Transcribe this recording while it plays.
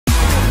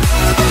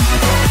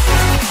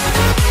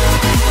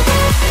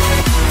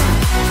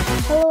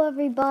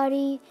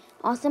everybody,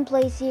 Awesome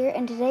Place here,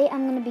 and today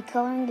I'm going to be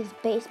coloring this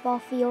baseball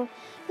field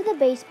with a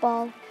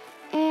baseball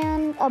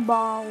and a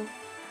ball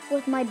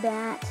with my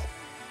bat,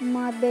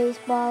 my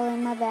baseball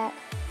and my bat,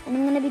 and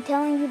I'm going to be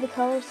telling you the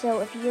colors,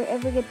 so if you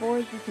ever get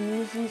bored you can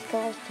use these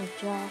colors to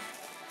draw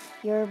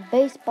your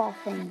baseball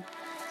thing.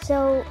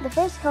 So the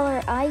first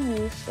color I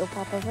used, it'll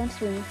pop up on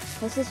screen,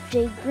 was this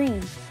jade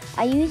green.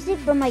 I used it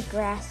for my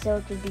grass so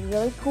it could be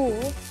really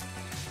cool.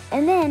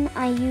 And then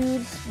I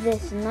used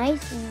this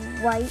nice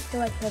white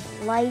so I could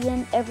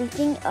lighten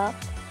everything up.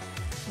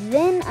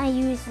 Then I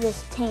used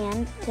this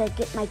tan to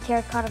get my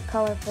terracotta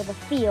color for the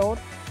field.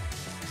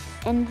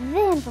 And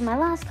then for my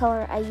last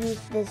color, I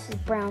used this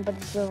brown, but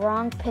it's the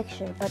wrong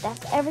picture. But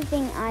that's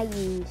everything I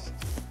used.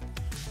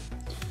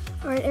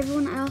 Alright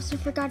everyone, I also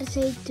forgot to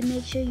say to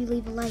make sure you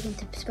leave a like and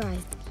subscribe.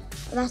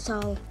 That's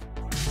all.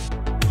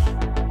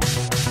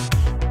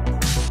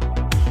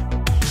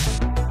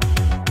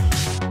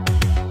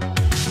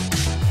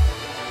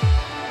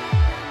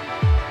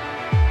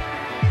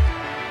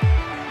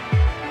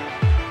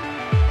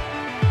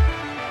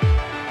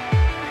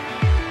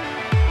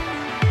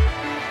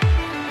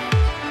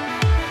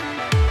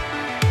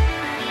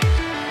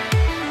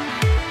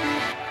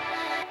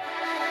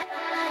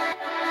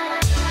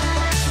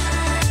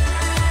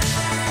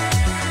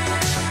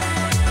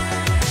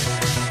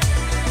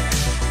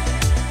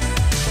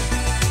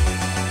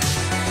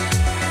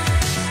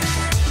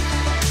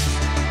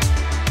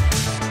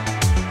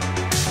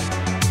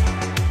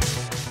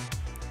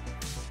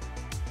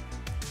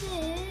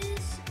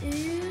 This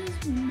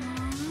is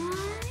my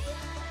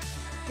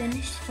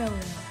finished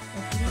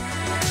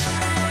photo.